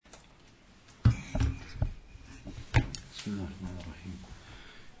بسم الله الرحمن الرحيم.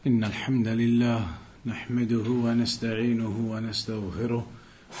 إن الحمد لله نحمده ونستعينه ونستغفره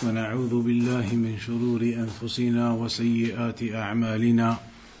ونعوذ بالله من شرور أنفسنا وسيئات أعمالنا.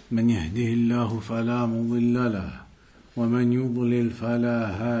 من يهده الله فلا مضل له ومن يضلل فلا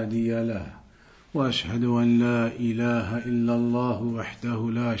هادي له، وأشهد أن لا إله إلا الله وحده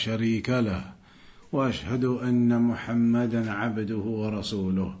لا شريك له، وأشهد أن محمدا عبده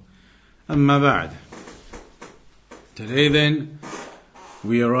ورسوله. أما بعد. Today then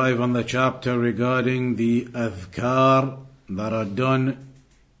we arrive on the chapter regarding the adkhar that are done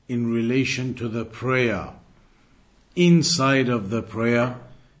in relation to the prayer, inside of the prayer,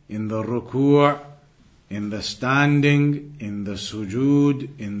 in the rukoo', in the standing, in the sujood,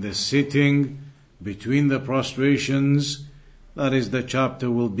 in the sitting, between the prostrations. That is the chapter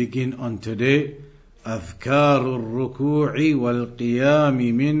we'll begin on today. أذكار الركوع والقيام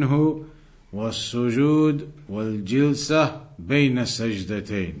منه والسجود والجلسة بين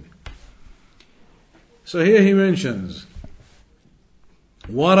السجدتين. So here he mentions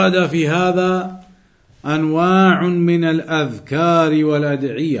ورد في هذا أنواع من الأذكار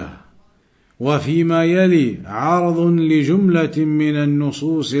والأدعية، وفيما يلي عرض لجملة من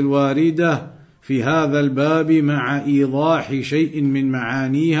النصوص الواردة في هذا الباب مع إيضاح شيء من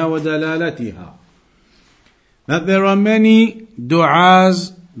معانيها ودلالتها. That there are many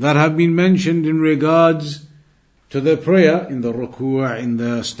du'as that have been mentioned in regards to the prayer, in the rukuu', in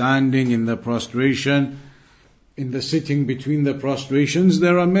the standing, in the prostration, in the sitting between the prostrations.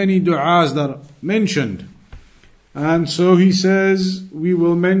 There are many du'as that are mentioned. And so he says, we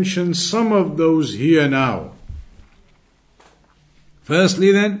will mention some of those here now.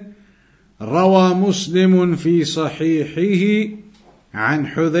 Firstly then, روى مسلم في صحيحه عن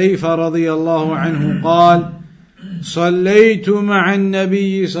حذيفة رضي الله عنه قال: صليت مع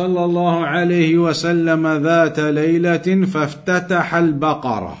النبي صلى الله عليه وسلم ذات ليلة فافتتح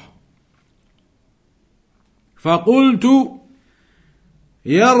البقرة، فقلت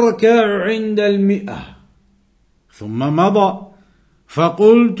يركع عند 100، ثم مضى،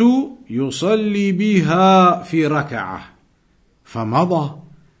 فقلت يصلي بها في ركعة، فمضى،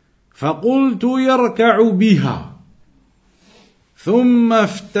 فقلت يركع بها، ثم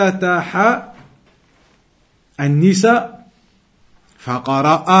افتتح النساء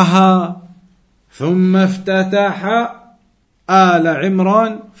فقرأها، ثم افتتح آل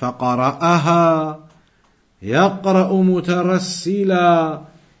عمران فقرأها، يقرأ مترسلا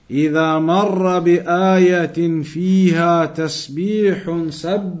إذا مر بآية فيها تسبيح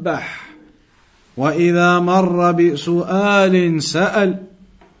سبح، وإذا مر بسؤال سأل،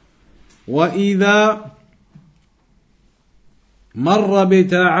 وإذا مر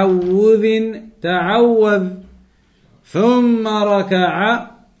بتعوذ تعوذ، ثم ركع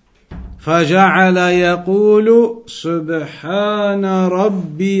فجعل يقول سبحان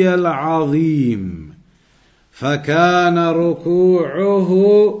ربي العظيم، فكان ركوعه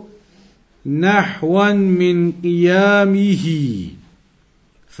نحوا من قيامه،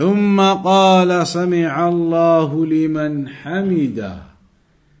 ثم قال سمع الله لمن حمده،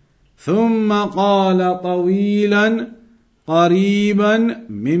 ثم قال طويلا قريبا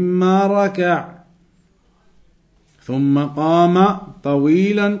مما ركع، ثم قام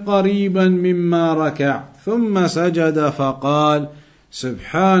طويلا قريبا مما ركع، ثم سجد فقال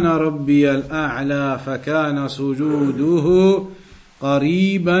سبحان ربي الأعلى، فكان سجوده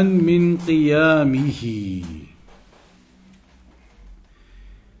قريبا من قيامه.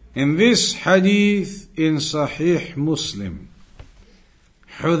 In this hadith in Sahih Muslim,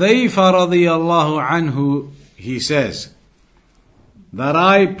 Hudhayfa radiyallahu anhu, he says that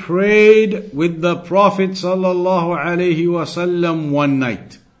I prayed with the Prophet sallallahu alaihi wasallam one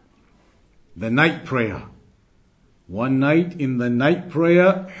night, the night prayer. One night in the night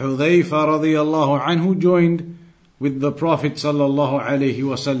prayer, Hudhayfa radiyallahu anhu joined with the Prophet sallallahu alaihi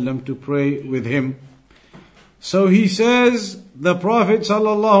wasallam to pray with him. So he says the Prophet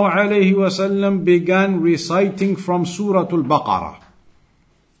sallallahu alaihi wasallam began reciting from Surah Al-Baqarah.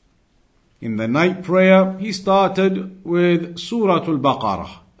 In the night prayer, he started with Surah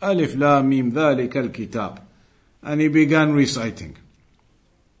Al-Baqarah, Alif Lam Mim Dhalika Al-Kitab, and he began reciting.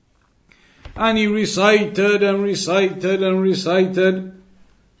 And he recited and recited and recited,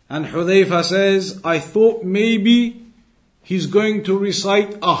 and Hudhayfa says, I thought maybe he's going to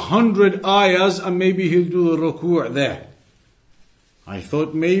recite 100 ayahs and maybe he'll do the rukoo' there. I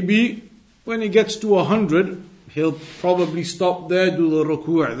thought maybe when he gets to 100, he'll probably stop there, do the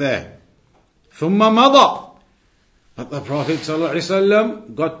rukoo' there. ثم مضى. But the Prophet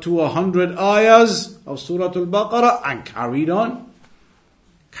ﷺ got to 100 ayahs of Surah Al-Baqarah and carried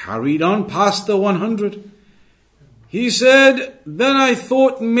on past the 100. He said, then I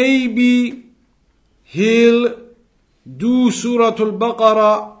thought maybe he'll do Surah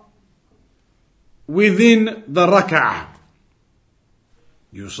Al-Baqarah within the rak'ah.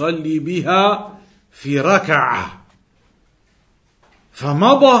 يصلي بها في ركعة.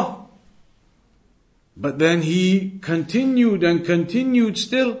 فمضى. But then he continued and continued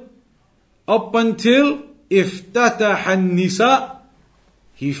still up until افتتح النساء.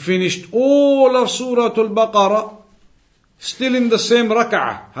 He finished all of Surah Al-Baqarah still in the same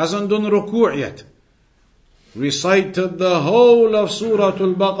rak'ah. Hasn't done rukoo' yet. Recited the whole of Surah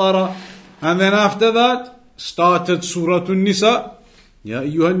Al-Baqarah, and then after that started Surah An-Nisa. Ya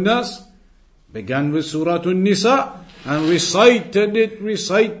ayyuha nas, began with Surah An-Nisa and recited it,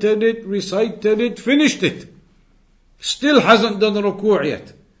 finished it. Still hasn't done rukoo'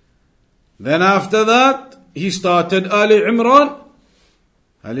 yet. Then after that he started Ali Imran,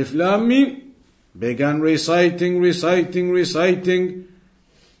 Alif Lam Mim, began reciting,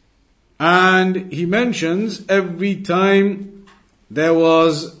 and he mentions every time there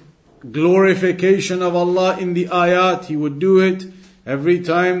was glorification of Allah in the ayat, he would do it. Every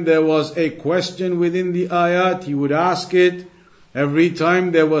time there was a question within the ayat, he would ask it. Every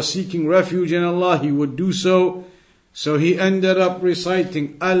time there was seeking refuge in Allah, he would do so. So he ended up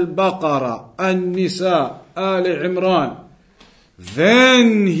reciting Al-Baqarah, An-Nisa, Ali Imran.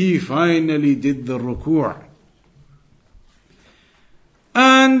 Then he finally did the rukoo'.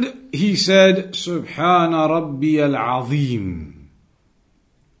 And he said, Subhana Rabbi al-Azim.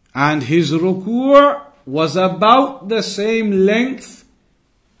 And his rukoo' was about the same length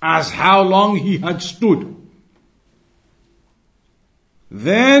as how long he had stood.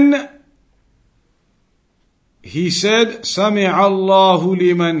 Then he said, Sami' Allahu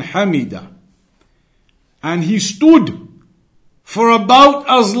liman hamida. And he stood for about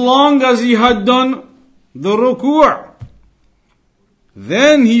as long as he had done the rukoo'.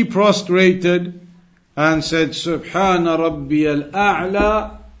 Then he prostrated and said, Subhana Rabbi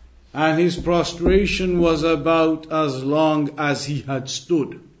al-A'la. And his prostration was about as long as he had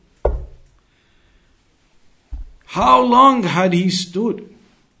stood. How long had he stood?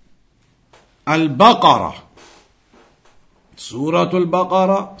 Al-Baqarah, Surah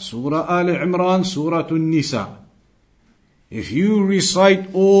Al-Baqarah, Surah Ali Imran, Surah An-Nisa. If you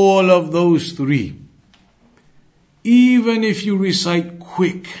recite all of those three, even if you recite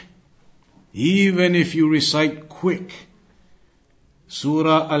quick,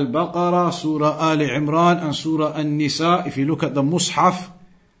 Surah Al-Baqarah, Surah Ali Imran and Surah An-Nisa, if you look at the Mus'haf,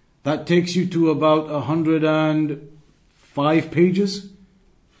 that takes you to about 105 pages.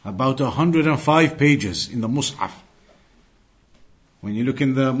 About 105 pages in the Mus'haf. When you look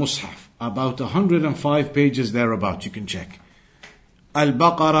in the Mus'haf, about 105 pages thereabout, you can check.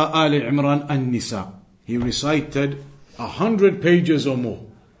 Al-Baqarah, Ali Imran, An-Nisa. He recited 100 pages or more.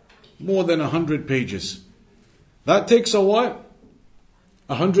 More than 100 pages. That takes a while.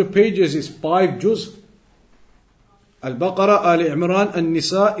 100 pages is 5 juz. Al-Baqarah, Ali Imran,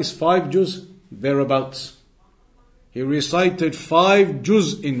 An-Nisa is 5 juz, thereabouts. He recited 5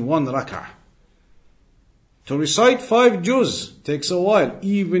 juz in one rak'ah. To recite 5 juz takes a while.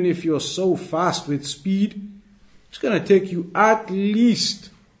 Even if you're so fast with speed, it's going to take you at least,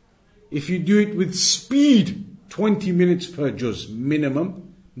 if you do it with speed, 20 minutes per juz. Minimum.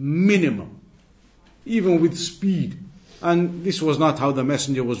 Even with speed. And this was not how the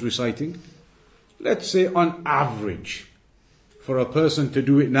Messenger was reciting. Let's say on average, for a person to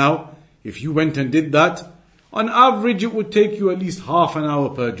do it now, if you went and did that, on average it would take you at least half an hour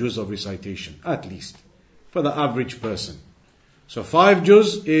per juz of recitation. At least. For the average person. So 5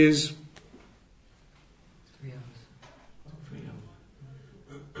 juz is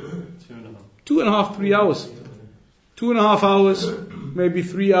 2.5, 3 hours. 2.5 hours, maybe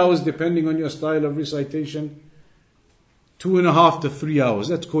 3 hours depending on your style of recitation. 2.5 to 3 hours.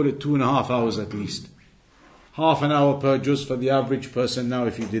 Let's call it 2.5 hours at least. Half an hour per juz for the average person now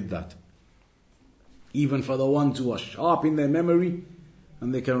if you did that. Even for the ones who are sharp in their memory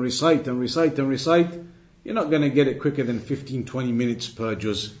and they can recite, you're not going to get it quicker than 15-20 minutes per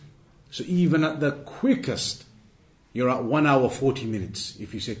juz. So even at the quickest, you're at 1 hour 40 minutes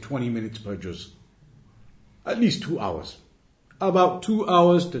if you say 20 minutes per juz. At least 2 hours. About 2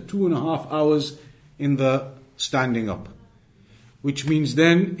 hours to 2.5 hours in the standing up. Which means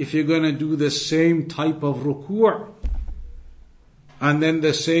then, if you're going to do the same type of rukoo' and then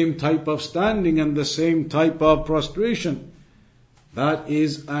the same type of standing and the same type of prostration, that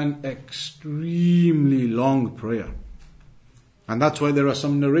is an extremely long prayer. And that's why there are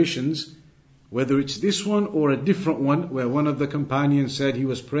some narrations whether it's this one or a different one, where one of the companions said he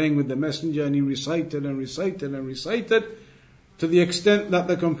was praying with the messenger and he recited and recited and recited, to the extent that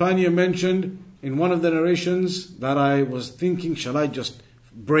the companion mentioned in one of the narrations that I was thinking, shall I just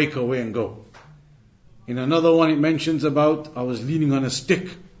break away and go? In another one it mentions about I was leaning on a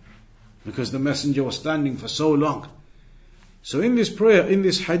stick because the messenger was standing for so long. So in this prayer, in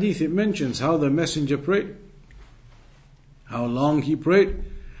this hadith, it mentions how the messenger prayed, how long he prayed,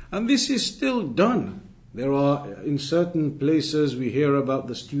 and this is still done. There are, in certain places we hear about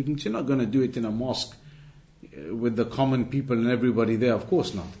the students. You're not going to do it in a mosque with the common people and everybody there, of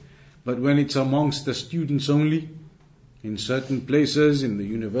course not. But when it's amongst the students only, in certain places, in the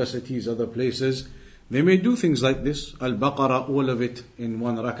universities, other places, they may do things like this. Al-Baqarah, all of it in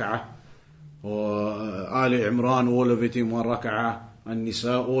one rak'ah, or Ali Imran, all of it in one rak'ah,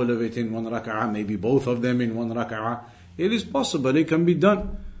 An-Nisa, all of it in one rak'ah, maybe both of them in one rak'ah. It is possible, it can be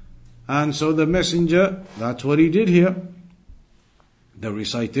done. And so the messenger, that's what he did here. The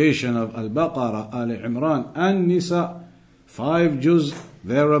recitation of Al-Baqarah, Ali Imran, and Nisa, 5 juz,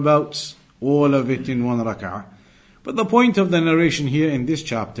 thereabouts, all of it in one rak'ah. But the point of the narration here in this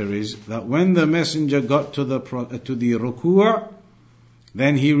chapter is that when the messenger got to the rukoo',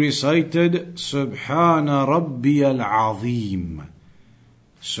 then he recited Subhana Rabbiyal Azim.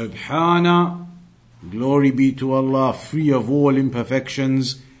 Subhana, glory be to Allah, free of all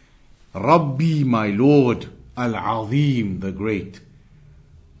imperfections. Rabbi, my Lord, Al-Azim, the great.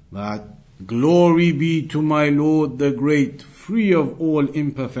 That glory be to my Lord, the great, free of all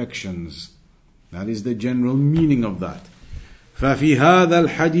imperfections. That is the general meaning of that. ففي هذا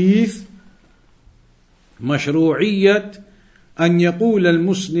الحديث مشروعية أن يقول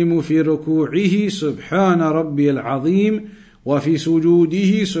المسلم في ركوعه سبحان ربي العظيم وفي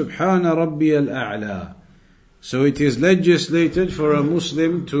سجوده سبحان ربي الأعلى. So it is legislated for a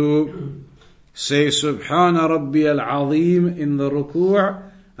Muslim to say Subhana Rabbi al-Azim in the rukoo'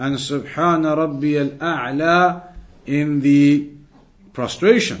 and Subhana Rabbi al-A'la in the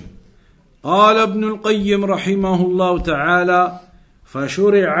prostration. قال ابن القيم رحمه الله تعالى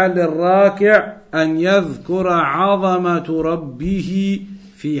فشرع للراكع أن يذكر عظمة ربه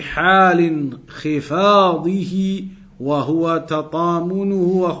في حال انخفاضه وهو تطامنه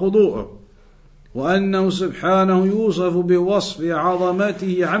وخضوعه وأنه سبحانه يوصف بوصف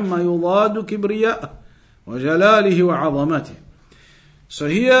عظمته عما يضاد كبرياءه وجلاله وعظمته. So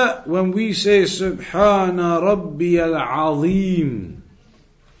here when we say Subhana Rabbi al-Azim,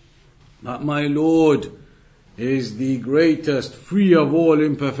 that my Lord is the greatest, free of all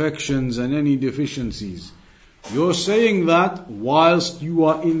imperfections and any deficiencies, you're saying that whilst you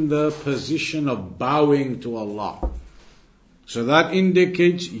are in the position of bowing to Allah. So that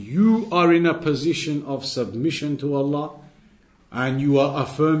indicates you are in a position of submission to Allah and you are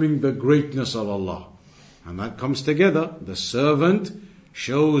affirming the greatness of Allah. And that comes together. The servant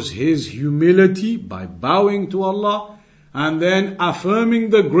shows his humility by bowing to Allah and then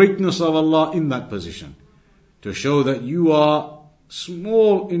affirming the greatness of Allah in that position, to show that you are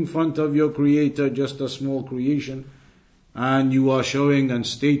small in front of your Creator, just a small creation, and you are showing and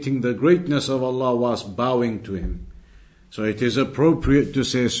stating the greatness of Allah whilst bowing to Him. So it is appropriate to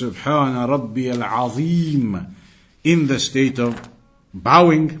say Subhana Rabbi al-Azim in the state of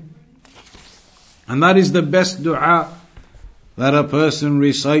bowing. And that is the best dua that a person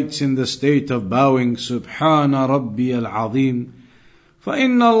recites in the state of bowing, Subhana Rabbi al-Azim.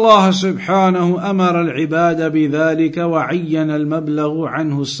 فإن الله سبحانه أمر العباد بذلك وعين المبلغ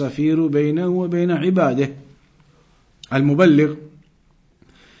عنه السفير بينه وبين عباده المبلغ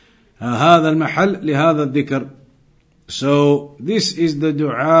هذا المحل لهذا الذكر. So this is the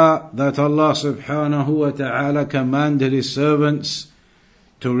dua that Allah subhanahu wa ta'ala commanded His servants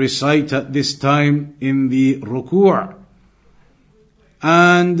to recite at this time in the rukoo'.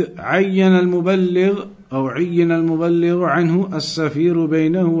 And عين المبلغ أو عين المبلغ عنه السفير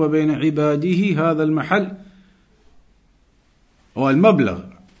بينه وبين عباده هذا المحل أو المبلغ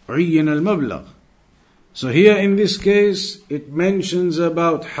عين المبلغ. So here in this case it mentions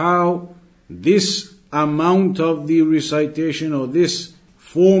about how this amount of the recitation or this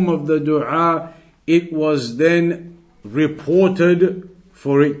form of the dua, it was then reported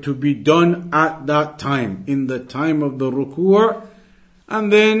for it to be done at that time, in the time of the rukoo'.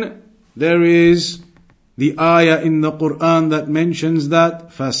 And then there is the ayah in the Quran that mentions that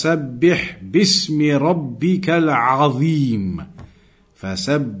فَسَبِّحْ بِاسْمِ رَبِّكَ الْعَظِيمِ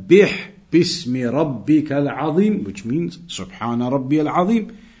فَسَبِّحْ بِاسْمِ رَبِّكَ الْعَظِيمِ, which means Subhana Rabbi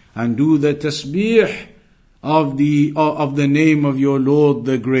al-Azim, and do the tasbih of the name of your Lord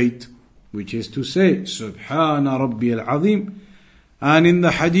the Great, which is to say Subhana Rabbi al-Azim. And in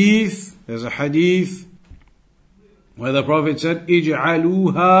the hadith, there's a hadith where the Prophet said,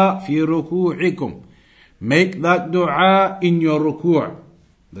 اجعلوها في ركوعكم. Make that dua in your ruku'.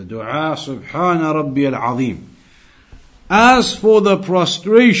 The dua, Subhana Rabbi al-Azim. As for the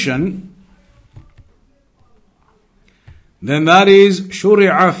prostration, then that is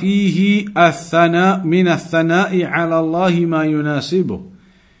شرع فيه الثناء من الثناء على الله ما يناسبه.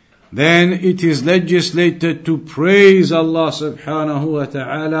 Then it is legislated to praise Allah subhanahu wa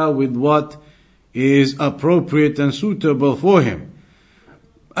ta'ala with what is appropriate and suitable for Him.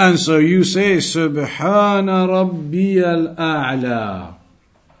 And so you say, Subhana Rabbiyal A'la.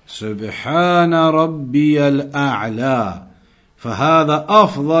 Subhana Rabbiyal A'la. فهذا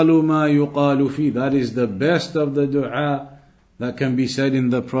أفضل ما يقال فيه. That is the best of the dua that can be said in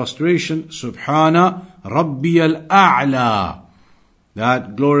the prostration. Subhana Rabbiyal A'la.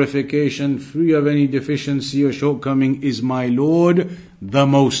 That glorification, free of any deficiency or shortcoming, is my Lord, the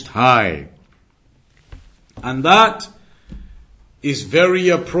Most High. And that is very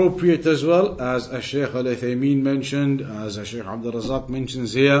appropriate as well, as Shaykh Al-Uthaymeen mentioned, as Shaykh Abdul Razak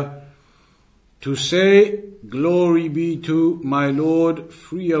mentions here, to say, glory be to my Lord,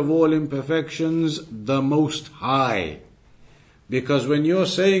 free of all imperfections, the Most High. Because when you're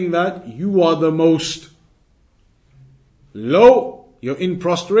saying that, you are the most low. You're in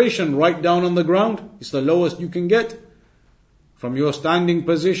prostration, right down on the ground. It's the lowest you can get. From your standing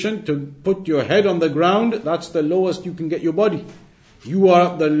position to put your head on the ground, that's the lowest you can get your body. You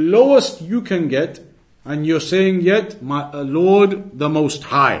are the lowest you can get, and you're saying yet, my Lord the Most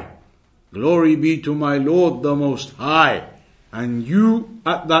High. Glory be to my Lord the Most High. And you,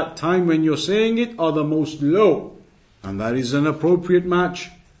 at that time when you're saying it, are the most low. And that is an appropriate match.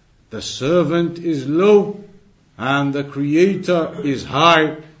 The servant is low, and the Creator is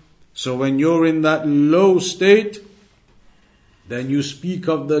high. So when you're in that low state, then you speak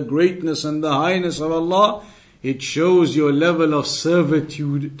of the greatness and the highness of Allah. It shows your level of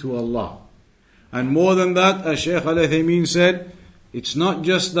servitude to Allah. And more than that, as Shaykh Al-Uthaymeen said, it's not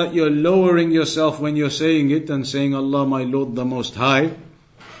just that you're lowering yourself when you're saying it and saying, Allah my Lord the Most High.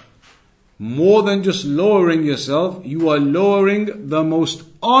 More than just lowering yourself, you are lowering the most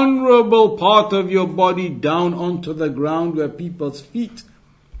honorable part of your body down onto the ground where people's feet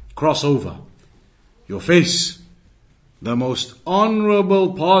cross over. Your face. The most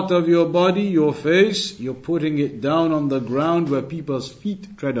honorable part of your body, your face, you're putting it down on the ground where people's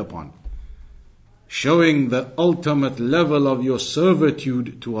feet tread upon. Showing the ultimate level of your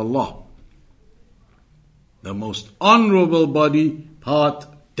servitude to Allah. The most honorable body part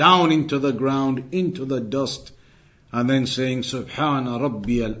down into the ground, into the dust, and then saying, Subhana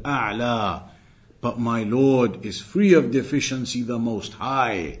Rabbi al-A'la. But my Lord is free of deficiency, the Most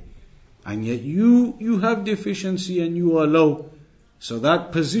High. And yet you have deficiency and you are low. So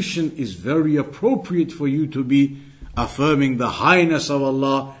that position is very appropriate for you to be affirming the highness of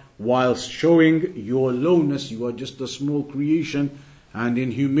Allah whilst showing your lowness. You are just a small creation, and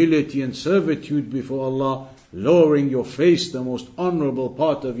in humility and servitude before Allah, lowering your face, the most honorable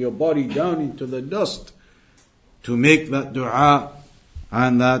part of your body, down into the dust to make that dua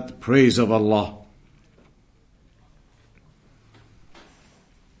and that praise of Allah.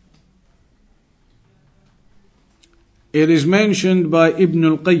 It is mentioned by Ibn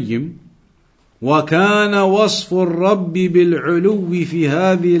al-Qayyim, وَكَانَ وَصْفُ الرَّبِّ بِالْعُلُوِّ فِي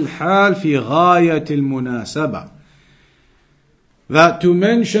هَذِهِ الْحَالِ فِي غَايَةِ الْمُنَاسَبَةِ. That to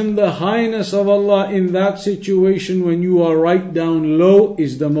mention the highness of Allah in that situation when you are right down low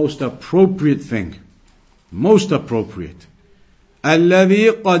is the most appropriate thing. Most appropriate.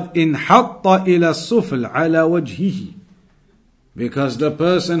 الَّذِي قَدْ إِنْحَطَّ إِلَى السُّفْلِ عَلَى وَجْهِهِ. Because the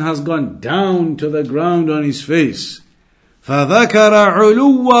person has gone down to the ground on his face. فَذَكَرَ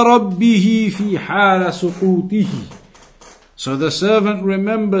عُلُوَّ رَبِّهِ فِي حَالَ سُقُوطِهِ. So the servant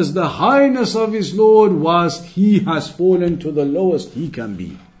remembers the highness of his Lord whilst he has fallen to the lowest he can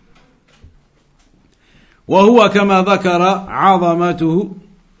be. وَهُوَ كَمَا ذَكَرَ عَظَمَتُهُ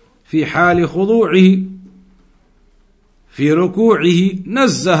فِي حَالِ خُضُوعِهِ في ركوعه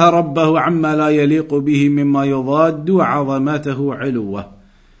نزه ربه عما لا يليق به مما يضاد عظمته علوه.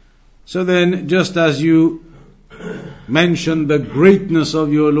 So then, just as you mention the greatness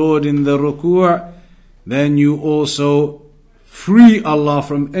of your Lord in the ruku', then you also free Allah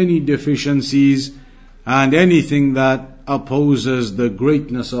from any deficiencies and anything that opposes the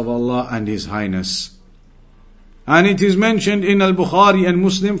greatness of Allah and His highness. And it is mentioned in Al-Bukhari and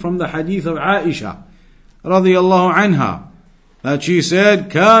Muslim from the hadith of Aisha رضي الله عنها, that she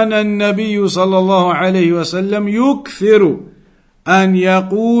said, كان النبي صلى الله عليه وسلم يكثر أن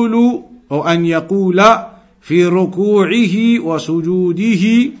يقول في ركوعه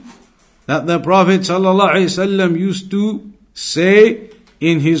وسجوده, that the Prophet ﷺ used to say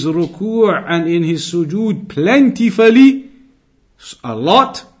in his rukoo' and in his sujood plentifully, a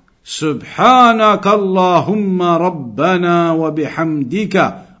lot, سبحانك اللهم ربنا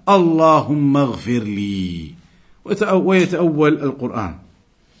وبحمدك اللهم اغفر لي, ويتأول القرآن.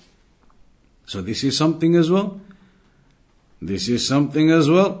 So this is something as well. This is something as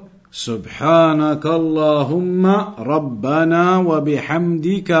well. سبحانك اللهم ربنا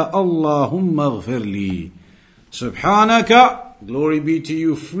وبحمدك اللهم اغفر لي. Subhanaka, glory be to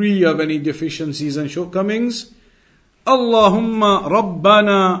you, free of any deficiencies and shortcomings. Allahumma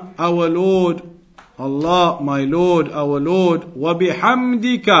Rabbana, our Lord, Allah, my Lord, our Lord,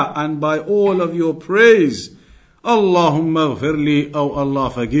 وبحمدك, and by all of your praise, Allahumma اغفر لي, oh Allah,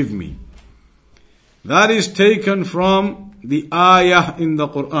 forgive me. That is taken from the ayah in the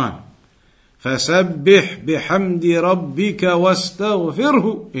Quran. فَسَبِّحْ بِحَمْدِ رَبِّكَ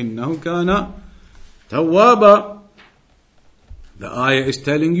وَاسْتَغْفِرْهُ إِنَّهُ كَانَ توابا. The ayah is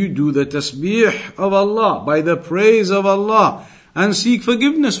telling you, do the tasbih of Allah, by the praise of Allah, and seek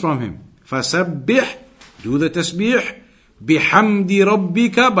forgiveness from Him. فَسَبِّحْ, do the tasbih, بِحَمْدِ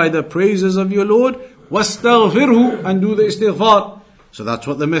رَبِّكَ, by the praises of your Lord, وَاسْتَغْفِرْهُ, and do the istighfar. So that's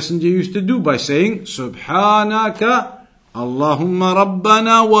what the Messenger used to do by saying, Subhanaka, Allahumma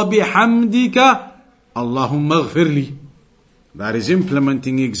Rabbana wa bihamdika, Allahumma ghfir li. That is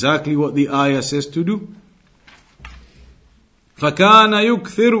implementing exactly what the ayah says to do. فَكَانَ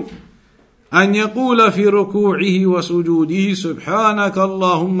يُكْثِرُ أَنْ يَقُولَ فِي رُكُوعِهِ وَسُجُودِهِ سُبْحَانَكَ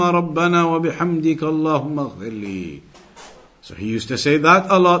اللَّهُمَّ رَبَّنَا وَبِحَمْدِكَ اللَّهُمَّ اغْفِرْ لِي. So he used to say that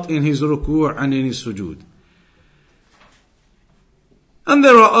a lot in his rukuu' and in his sujood. And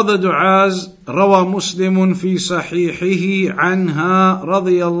there are other du'as. روى مسلم في صحيحه عنها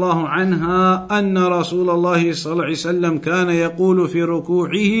رضي الله عنها أن رسول الله صلى الله عليه وسلم كان يقول في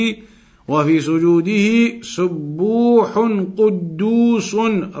ركوعه وفي سجوده سبوح قدوس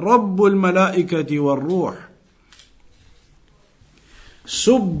رب الملائكة والروح.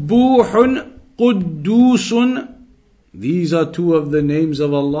 سبوح قدوس, these are two of the names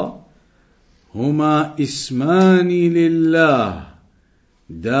of Allah. هما اسمان لله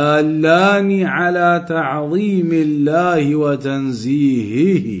دالان على تعظيم الله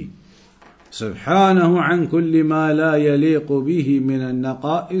وتنزيهه سبحانه عن كل ما لا يليق به من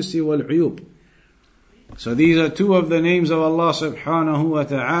النقائص والعيوب. So these are two of the names of Allah subhanahu wa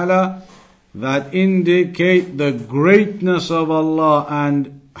ta'ala that indicate the greatness of Allah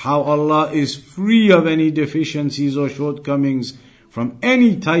and how Allah is free of any deficiencies or shortcomings from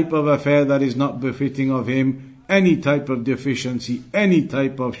any type of affair that is not befitting of Him. Any type of deficiency, any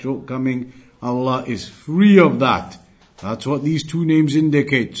type of shortcoming, Allah is free of that. That's what these two names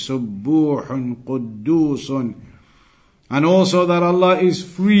indicate. Subbuhun, Quddusun. And also that Allah is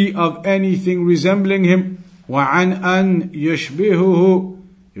free of anything resembling Him. وَعَنْ أَنْ يُشْبِهُهُ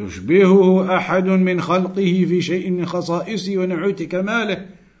أَحَدٌ مِّنْ خَلْقِهِ فِي شَيْءٍ مِّنْ خَصَائِصِهِ وَنُعُوتِ كَمَالِهِ.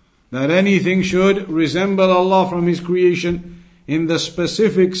 That anything should resemble Allah from His creation in the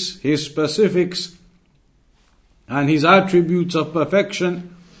specifics, His specifics, and His attributes of perfection.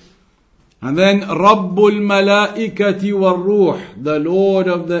 And then Rabbul Malaikati wal Ruh, the Lord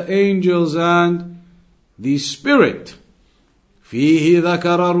of the angels and the Spirit. فيه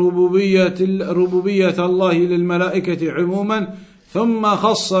ذكر ربوبية الله للملائكة عموما ثم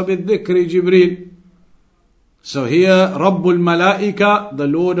خص بالذكر جبريل. So here Rabbul Malaika, the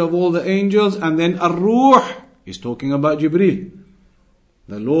Lord of all the angels, and then Ar-Ruh is talking about Jibreel,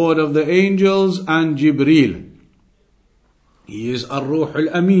 the Lord of the angels and Jibreel. He is Ar-Ruh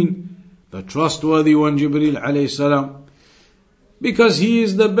al-Amin, the trustworthy one, Jibreel alayhi salam, because he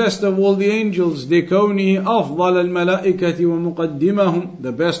is the best of all the angels. لِكَوْنِهِ أَفْضَلَ الْمَلَائِكَةِ وَمُقَدِّمَهُم,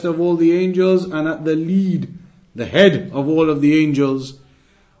 the best of all the angels and at the lead, the head of all of the angels.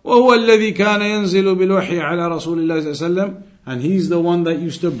 وَهُوَ الَّذِي كَانَ يَنزِلُ بِالْوَحْيِ عَلَى رَسُولِ اللَّهِ صلى الله عليه وسلم, and he's the one that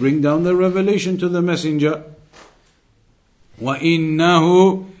used to bring down the revelation to the messenger.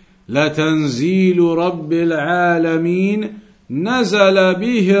 وَإِنَّهُ لَتَنزِيلُ رَبِّ الْعَالَمِينَ نَزَلَ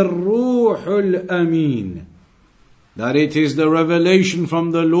بِهِ الرُّوحُ الْأَمِينَ, that it is the revelation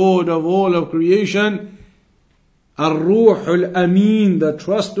from the Lord of all of creation. Ar-Ruh al-Amin, the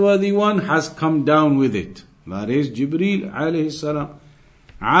trustworthy one, has come down with it. That is Jibreel alayhi salam.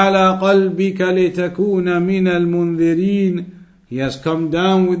 عَلَى قَلْبِكَ لِتَكُونَ مِنَ الْمُنذِرِينَ, he has come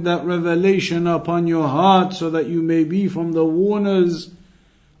down with that revelation upon your heart so that you may be from the warners.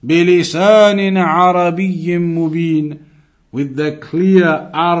 بِلِسَانٍ عَرَبِيٍّ مُبِينٍ, with the clear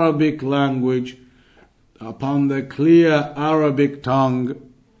Arabic language, upon the clear Arabic tongue.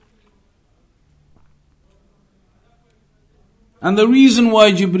 And the reason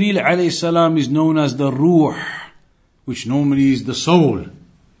why Jibreel alayhi salam is known as the ruh, which normally is the soul.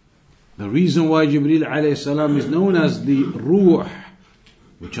 The reason why Jibreel alayhi salam is known as the ruh,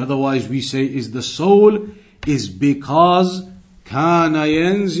 which otherwise we say is the soul, is because كان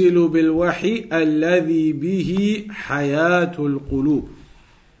ينزل بالوحي الذي به حياة القلوب.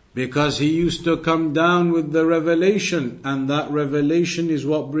 Because he used to come down with the revelation, and that revelation is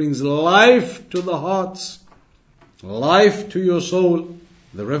what brings life to the hearts, life to your soul,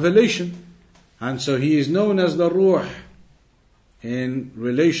 the revelation. And so he is known as the ruh in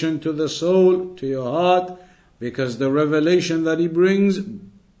relation to the soul, to your heart, because the revelation that he brings,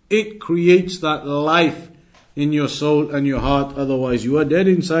 it creates that life in your soul and your heart. Otherwise you are dead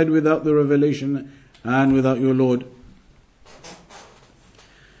inside without the revelation and without your Lord.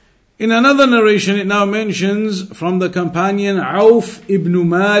 In another narration it now mentions from the companion Auf ibn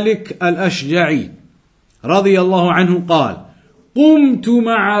Malik al-Ashja'i رضي الله عنه قال قمت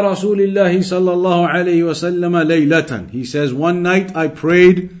مع رسول الله صلى الله عليه وسلم ليلة. He says, one night I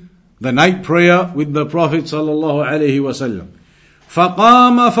prayed the night prayer with the Prophet صلى الله عليه وسلم.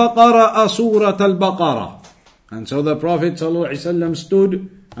 فقام فقرأ سورة البقرة. And so the Prophet صلى الله عليه وسلم stood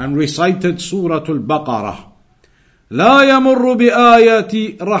and recited Surah Al-Baqarah. لا يمر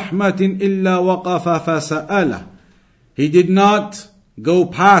بآية رحمة إلا وقف فسأله. He did not go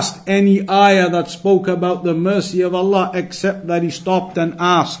past any ayah that spoke about the mercy of Allah except that he stopped and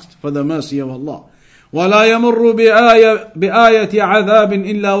asked for the mercy of Allah. ولا يمر بآية عذاب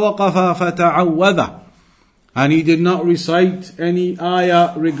إلا وقف فتعوذه. And he did not recite any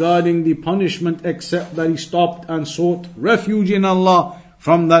ayah regarding the punishment except that he stopped and sought refuge in Allah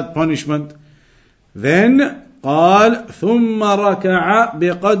from that punishment. Then قال ثم ركع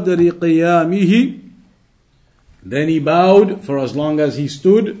بقدر قيامه. Then he bowed for as long as he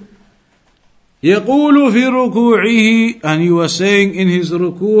stood. يقول في ركوعه, and he was saying in his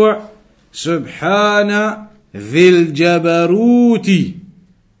ركوع سبحان ذي الجبروت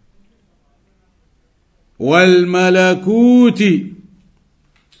والملكوت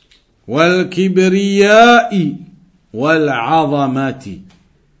والكبرياء والعظمة.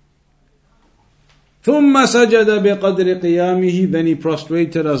 ثم سجد بقدر قيامه. Then he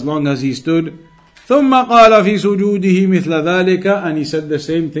prostrated as long as he stood. ثم قال في سجوده مثل ذلك, and he said the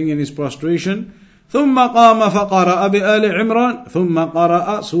same thing in his prostration. ثم قام فقرأ بآل عمران ثم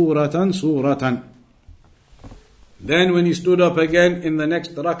قرأ سورة. Then when he stood up again in the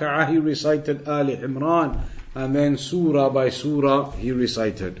next rak'ah, he recited Al Imran, and then surah by surah he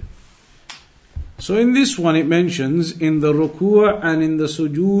recited. So in this one it mentions in the rukoo' and in the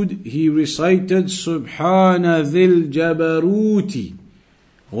sujood he recited Subhana dhil jabaruti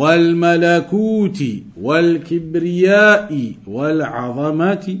wal malakuti wal kibriyai wal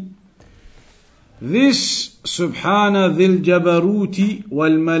azamati. This Subhana dhil jabaruti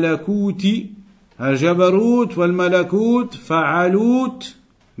wal malakuti, الجبروت والملكوت فعلوت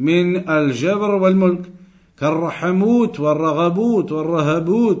من الجبر والملك، كالرحموت والرغبوت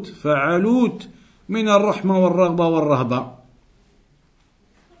والرهبوت فعلوت من الرحمة والرغبة والرهبة.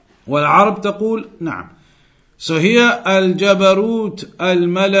 والعرب تقول نعم. So here الجبروت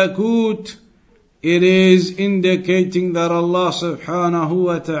الملكوت, it is indicating that Allah subhanahu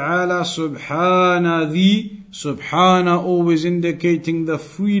wa ta'ala subhana the, subhana always indicating the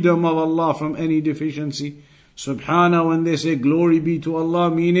freedom of Allah from any deficiency. Subhana, when they say glory be to Allah,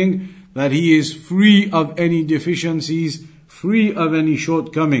 meaning that He is free of any deficiencies, free of any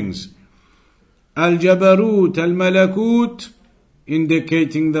shortcomings. Al-Jabarut, Al-Malakut,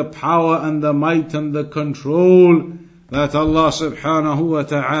 indicating the power and the might and the control that Allah subhanahu wa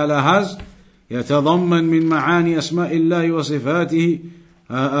ta'ala has. يتضمن من معاني أسماء الله وصفاته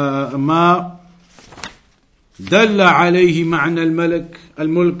ما دل عليه معنى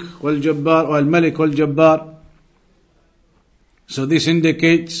الملك والجبار والملك والجبار. So this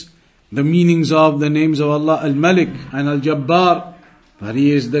indicates the meanings of the names of Allah, Al-Malik and Al-Jabbar, that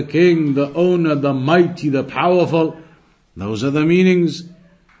He is the King, the Owner, the Mighty, the Powerful. Those are the meanings.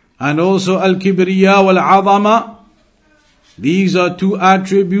 And also Al-Kibriya wal-Azama. These are two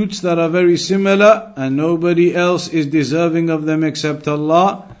attributes that are very similar and nobody else is deserving of them except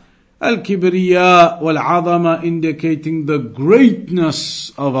Allah. Al-Kibriya wal-Azama, indicating the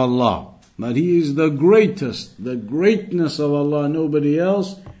greatness of Allah. That He is the greatest, the greatness of Allah. Nobody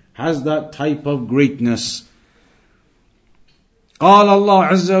else has that type of greatness. قال الله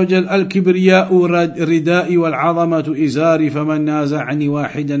عز وجل الكبرياء ردائي والعظمة إزاري فمن نازعني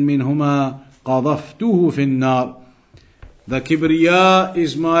واحدا منهما قذفته في النار. The kibriya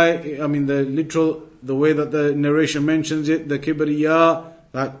is the way that the narration mentions it, the kibriya,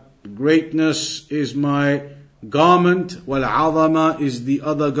 that greatness is my garment, wal-'azama is the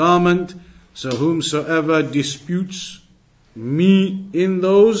other garment. So whomsoever disputes me in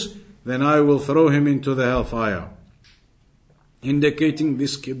those, then I will throw him into the hellfire. Indicating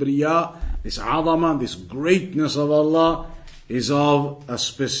this kibriya, this 'azama, this greatness of Allah is of a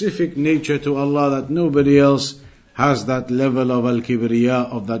specific nature to Allah, that nobody else has that level of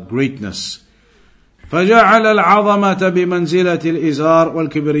al-kibriya, of that greatness. فَجَعَلَ الْعَظَمَةَ بِمَنْزِلَةِ الْإِزَارِ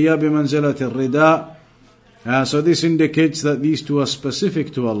وَالْكِبْرِيَا بِمَنْزِلَةِ الرِّدَاءِ. So this indicates that these two are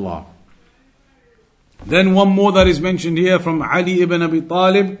specific to Allah. Then one more that is mentioned here from Ali ibn Abi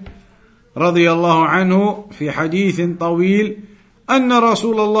Talib رضي الله عنه في حديث طويل أن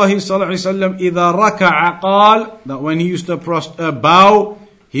رسول الله صلى الله عليه وسلم إذا ركع قال, that when he used to bow,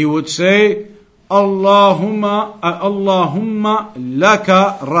 he would say اللهم لك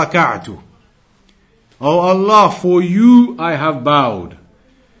ركعت. O Allah, for you I have bowed.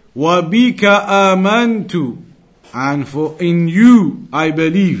 وَبِكَ آمَنْتُ, and for in you I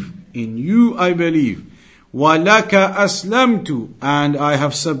believe. In you I believe. وَلَكَ أَسْلَمْتُ, and I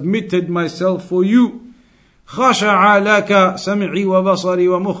have submitted myself for you. خَشَعَ لَكَ سَمْعِي وَبَصَرِي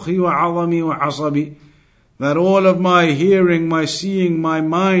وَمُخِّي وَعَظَمِي وَعَصَبِي, that all of my hearing, my seeing, my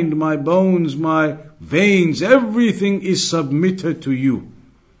mind, my bones, my veins, everything is submitted to you.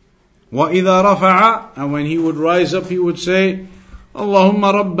 وَإِذَا رَفَعَ, and when he would rise up, he would say, اللهم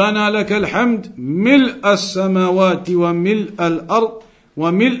ربنا لك الحمد ملء السماوات وملء الأرض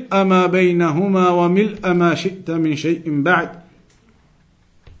وملء ما بينهما وملء ما شئت من شيء بعد.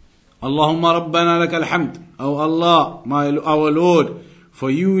 اللهم ربنا لك الحمد. O Allah, our Lord, for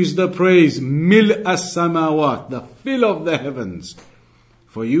you is the praise, ملء السماوات, the fill of the heavens.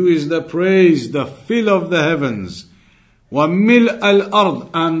 For you is the praise, the fill of the heavens. وَمِلْءَ الْأَرْضِ,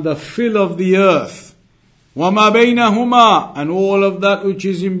 and the fill of the earth. وَمَا بَيْنَهُمَا, and all of that which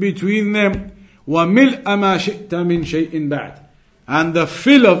is in between them. وَمِلْءَ مَا شِئْتَ مِنْ شَيْءٍ بَعْدٍ, and the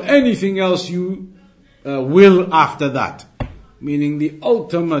fill of anything else you will after that. Meaning the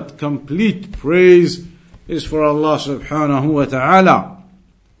ultimate complete praise is for Allah subhanahu wa ta'ala.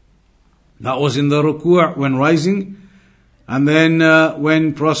 That was in the rukoo' when rising. And then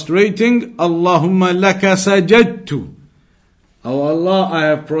when prostrating, Allahumma laka sajadtu. O Allah, I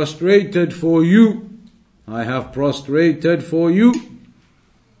have prostrated for you. I have prostrated for you.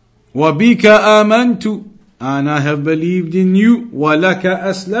 وَبِكَ آمَنْتُ, and I have believed in you. وَلَكَ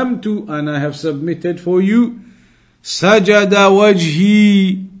أَسْلَمْتُ, and I have submitted for you. سَجَدَ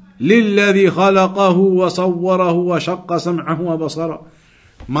وَجْهِي لِلَّذِي خَلَقَهُ وَصَوَّرَهُ وَشَقَّ سَمْعَهُ وَبَصَرَهُ.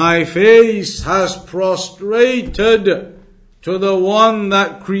 My face has prostrated to the one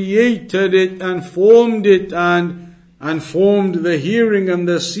that created it and formed it and formed the hearing and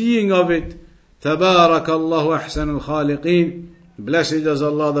the seeing of it. تبارك الله أحسن الخالقين. Blessed is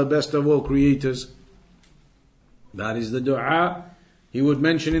Allah, the best of all creators. That is the dua he would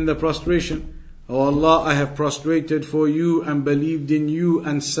mention in the prostration. O Allah, I have prostrated for you and believed in you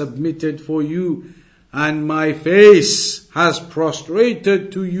and submitted for you, and my face has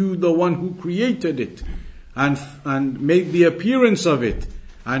prostrated to you, the one who created it and made the appearance of it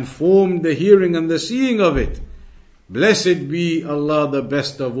and formed the hearing and the seeing of it. Blessed be Allah, the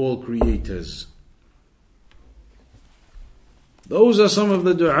best of all creators. Those are some of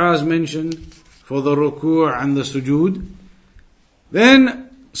the du'as mentioned for the rukoo' and the sujood. Then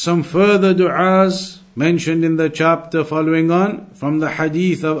some further du'as mentioned in the chapter following on from the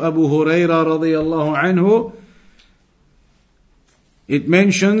hadith of Abu Hurairah radiyallahu anhu. It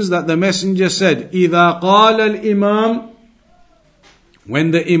mentions that the messenger said, إِذَا قَالَ الْإِمَامِ,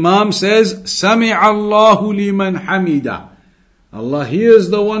 when the imam says, سَمِعَ اللَّهُ لِمَنْ حَمِدَ, Allah hears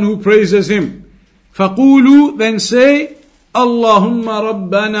the one who praises him. فَقُولُوا, then say, اللهم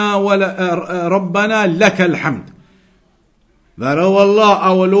ربنا لك الحمد, that, O Allah,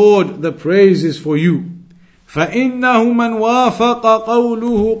 our Lord, the praise is for you. فإنه من وافق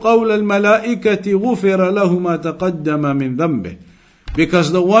قوله قول الملائكة غفر له ما تقدم من ذنبه,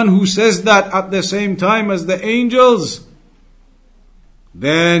 because the one who says that at the same time as the angels,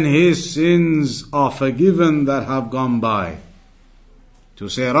 then his sins are forgiven that have gone by. To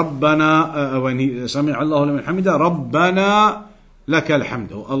say ربنا, when he سمع الله لمن حمده, ربنا لك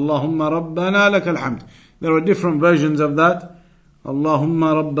الحمد, اللهم ربنا لك الحمد. There are different versions of that. اللهم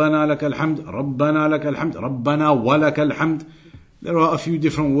ربنا لك الحمد, ربنا لك الحمد, ربنا ولك الحمد. There are a few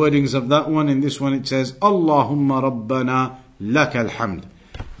different wordings of that one. In this one it says اللهم ربنا لك الحمد.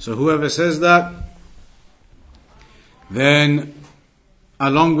 So whoever says that, then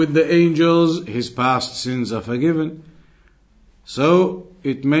along with the angels, his past sins are forgiven. So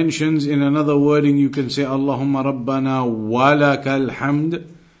it mentions in another wording, you can say Allahumma Rabbana walaka alhamd,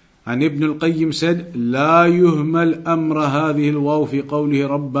 And Ibn al-Qayyim said, لا يهمل أمر هذه الواو في قوله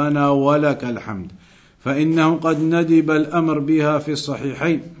ربنا ولك الحمد فإنه قد ندب الأمر بها في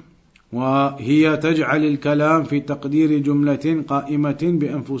الصحيحين وهي تجعل الكلام في تقدير جملة قائمة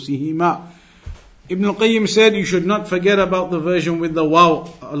بأنفسهما. Ibn al-Qayyim said you should not forget about the version with the waw,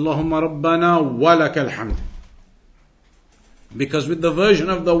 Allahumma Rabbana wa lakal hamd. Because with the version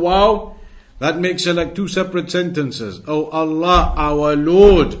of the waw, that makes it like two separate sentences. Oh Allah, our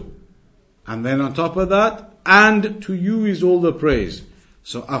Lord. And then on top of that, and to you is all the praise.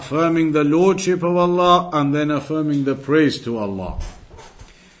 So affirming the Lordship of Allah and then affirming the praise to Allah.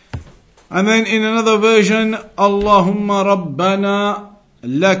 And then in another version, Allahumma Rabbana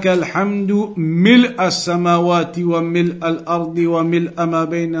لك الحمد ملء السماوات وملء الأرض وملء ما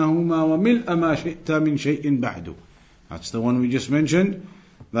بينهما وملء ما شئت من شيء بعد. That's the one we just mentioned.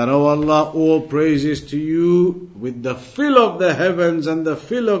 That, oh Allah, all praises to you with the fill of the heavens and the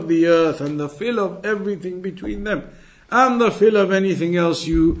fill of the earth and the fill of everything between them and the fill of anything else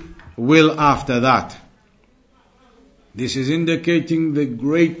you will after that. This is indicating the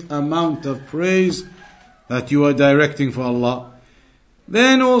great amount of praise that you are directing for Allah.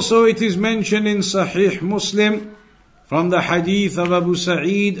 Then also it is mentioned in Sahih Muslim from the hadith of Abu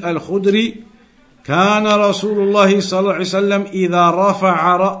Sa'id al-Khudri, كان رسول الله صلى الله عليه وسلم إذا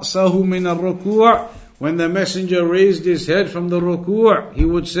رفع رأسه من الركوع, when the messenger raised his head from the ruku', he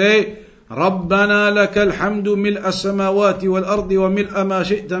would say, ربنا لك الحمد ملء السماوات والأرض وملء ما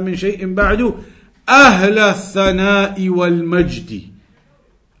شئت من شيء بعد أهل الثناء والمجد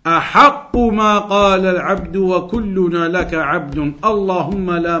أحق ما قال العبد وكلنا لك عبد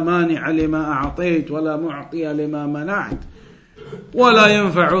اللهم لا مانع لما أعطيت ولا معطي لما منعت ولا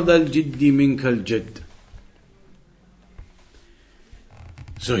ينفع ذا الجد منك الجد.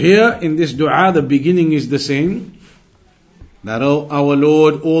 So here in this dua, the beginning is the same. That, oh our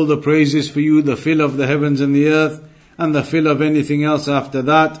Lord, all the praises for you, the fill of the heavens and the earth, and the fill of anything else after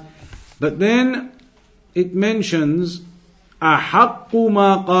that. But then it mentions أحق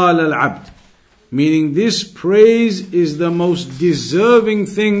ما قال العبد, meaning this praise is the most deserving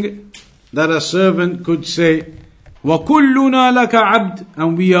thing that a servant could say. وَكُلُّنَا لَكَ عَبْدٌ,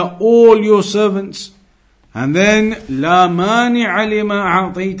 and we are all your servants. And then لَا مَانِعَ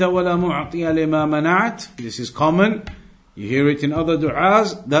لِمَا أَعْطَيْتَ وَلَا مُعْطِيَ لِمَا مَنَعْتَ. This is common. You hear it in other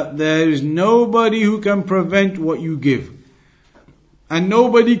du'as, that there is nobody who can prevent what you give. And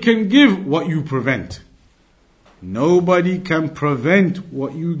nobody can give what you prevent. Nobody can prevent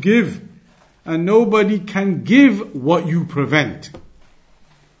what you give. And nobody can give what you prevent.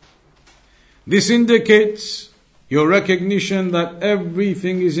 This indicates your recognition that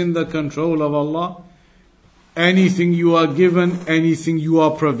everything is in the control of Allah. Anything you are given, anything you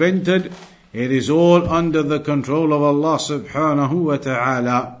are prevented, it is all under the control of Allah subhanahu wa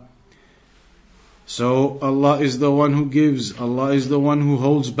ta'ala. So Allah is the one who gives. Allah is the one who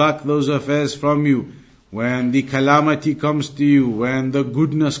holds back those affairs from you. When the calamity comes to you, when the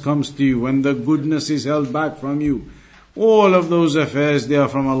goodness comes to you, when the goodness is held back from you, all of those affairs, they are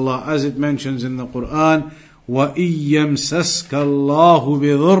from Allah. As it mentions in the Quran, وَإِن يَمْسَسْكَ اللَّهُ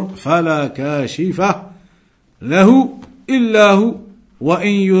بِضُرٍّ فَلَا كَاشِفَ لَهُ إِلَّا هُ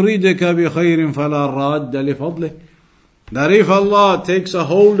وَإِن يُرِدْكَ بِخَيْرٍ فَلَا رَادَّ لِفَضْلِهِ. That if Allah takes a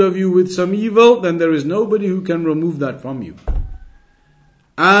hold of you with some evil, then there is nobody who can remove that from you.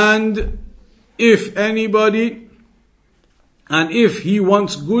 And if He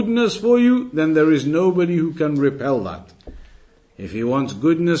wants goodness for you, then there is nobody who can repel that. If He wants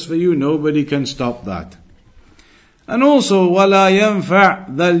goodness for you, nobody can stop that. And also, وَلَا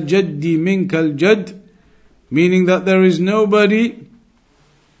يَنْفَعْ ذَا الْجَدِّ مِنْكَ الْجَدِّ, meaning that there is nobody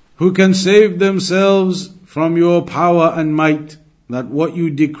who can save themselves from your power and might, that what you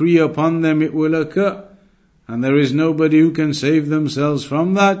decree upon them it will occur, and there is nobody who can save themselves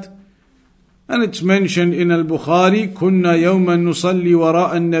from that. And it's mentioned in Al-Bukhari, كُنَّا يَوْمًا نُصَلِّي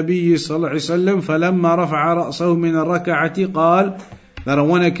وَرَاءَ النَّبِيِّ صلى الله عليه وسلم فَلَمَّا رَفَعَ رَأْسَهُ مِنَ الرَّكَعَةِ قال, that on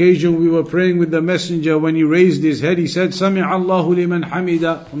one occasion we were praying with the messenger, when he raised his head he said, سَمِعَ اللَّهُ لِمَنْ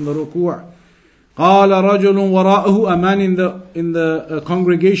حَمِدَ, from the ruku'. قال رجل وراءه, a man in the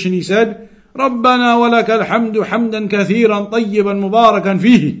congregation, he said, رَبَّنَا وَلَكَ الْحَمْدُ حَمْدًا كَثِيرًا طَيِّبًا مُبَارَكًا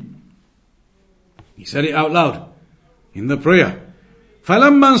فِيهِ. He said it out loud in the prayer.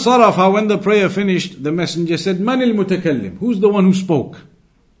 فَلَمَّا انصَرَفَ, when the prayer finished, the messenger said, مَنِ الْمُتَكَلِّمُ, who's the one who spoke?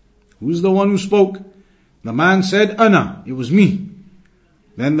 Who's the one who spoke? The man said, أَنَا, it was me.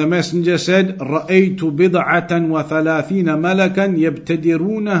 Then the messenger said, رَأَيْتُ بِضْعَةً وَثَلَاثِينَ مَلَكًا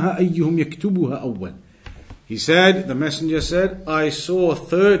يَبْتَدِرُونَهَا أَيُّهُمْ يَكْتُبُهَا أَوَّلًا. He said, the messenger said, I saw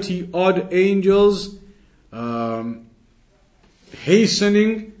 30 odd angels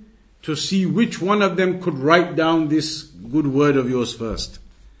hastening to see which one of them could write down this good word of yours first.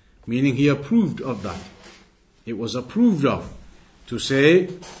 Meaning he approved of that. It was approved of to say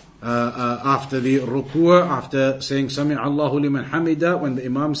after the rukoo, after saying Sami Allahu liman hamida, when the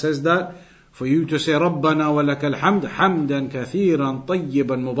Imam says that, for you to say Rabbana wa lakal hamd, hamdan kathiran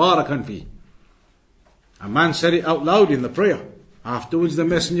tayyiban mubarakan fi. A man said it out loud in the prayer. Afterwards the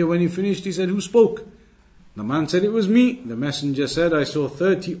messenger, when he finished, he said, who spoke? The man said, it was me. The messenger said, I saw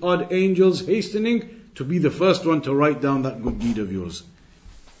 30 odd angels hastening to be the first one to write down that good deed of yours.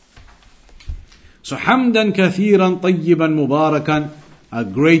 So hamdan kathiran tayyiban mubarakan, a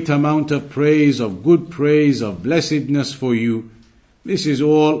great amount of praise, of good praise, of blessedness for you. This is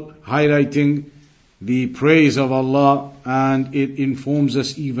all highlighting the praise of Allah, and it informs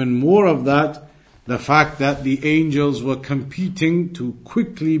us even more of that, the fact that the angels were competing to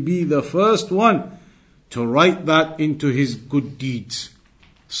quickly be the first one to write that into his good deeds.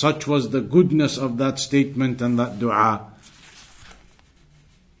 Such was the goodness of that statement and that dua.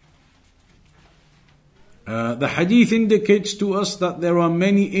 The hadith indicates to us that there are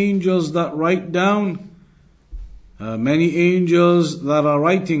many angels that write down, many angels that are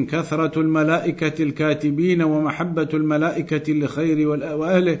writing. كثرة الملائكة الكاتبين ومحبة الملائكة لخير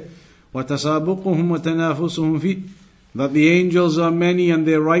وأهله وتسابقهم وتنافسهم فيه. That the angels are many and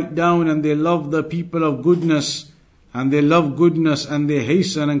they write down and they love the people of goodness and they love goodness and they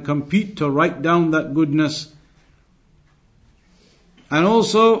hasten and compete to write down that goodness. And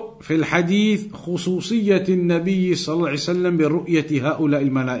also في الحديث خصوصية النبي صلى الله عليه وسلم برؤية هؤلاء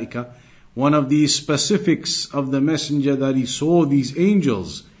الملائكة. One of the specifics of the messenger that he saw these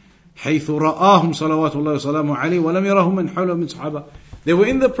angels. حيث رآهم صلوات الله وسلامه عليه ولم يرهم من حوله من صحابة. They were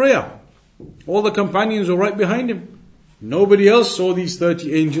in the prayer. All the companions were right behind him. Nobody else saw these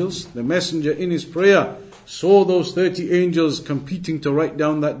 30 angels. The messenger in his prayer saw those 30 angels competing to write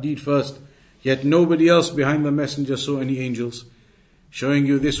down that deed first. Yet nobody else behind the messenger saw any angels. Showing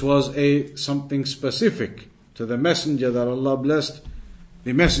you this was something specific to the messenger that Allah blessed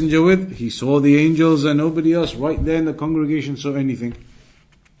the messenger with. He saw the angels and nobody else right there in the congregation saw anything.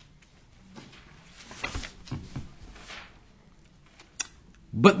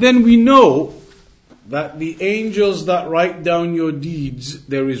 But then we know that the angels that write down your deeds,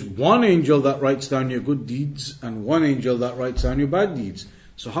 there is one angel that writes down your good deeds and one angel that writes down your bad deeds.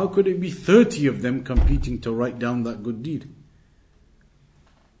 So how could it be 30 of them competing to write down that good deed?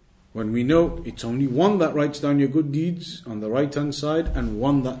 When we know it's only one that writes down your good deeds on the right hand side and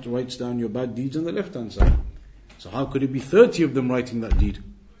one that writes down your bad deeds on the left hand side. So how could it be 30 of them writing that deed?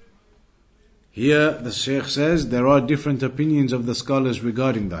 Here the Shaykh says there are different opinions of the scholars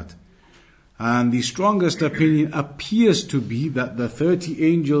regarding that. And the strongest opinion appears to be that the 30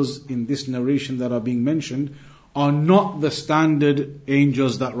 angels in this narration that are being mentioned are not the standard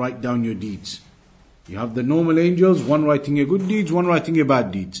angels that write down your deeds. You have the normal angels, one writing your good deeds, one writing your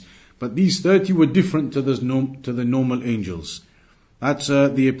bad deeds. But these 30 were different to the normal angels. That's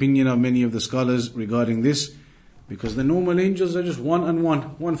the opinion of many of the scholars regarding this. Because the normal angels are just one and one.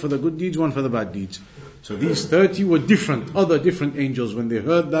 One for the good deeds, one for the bad deeds. So these 30 were different, other different angels. When they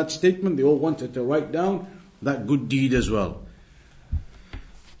heard that statement, they all wanted to write down that good deed as well.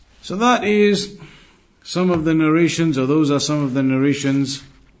 So that is some of the narrations, or those are some of the narrations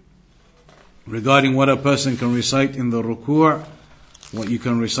regarding what a person can recite in the rukoo', what you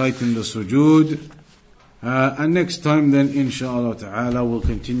can recite in the sujood. And next time then, inshaAllah ta'ala, we'll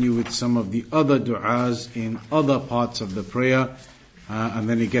continue with some of the other du'as in other parts of the prayer. And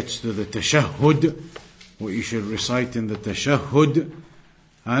then it gets to the tashahhud, what you should recite in the tashahhud.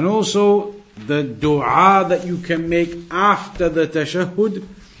 And also the du'a that you can make after the tashahhud,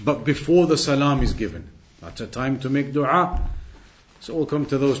 but before the salam is given. That's a time to make du'a. So we'll come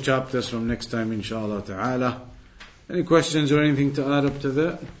to those chapters from next time, inshaAllah ta'ala. Any questions or anything to add up to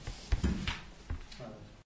that?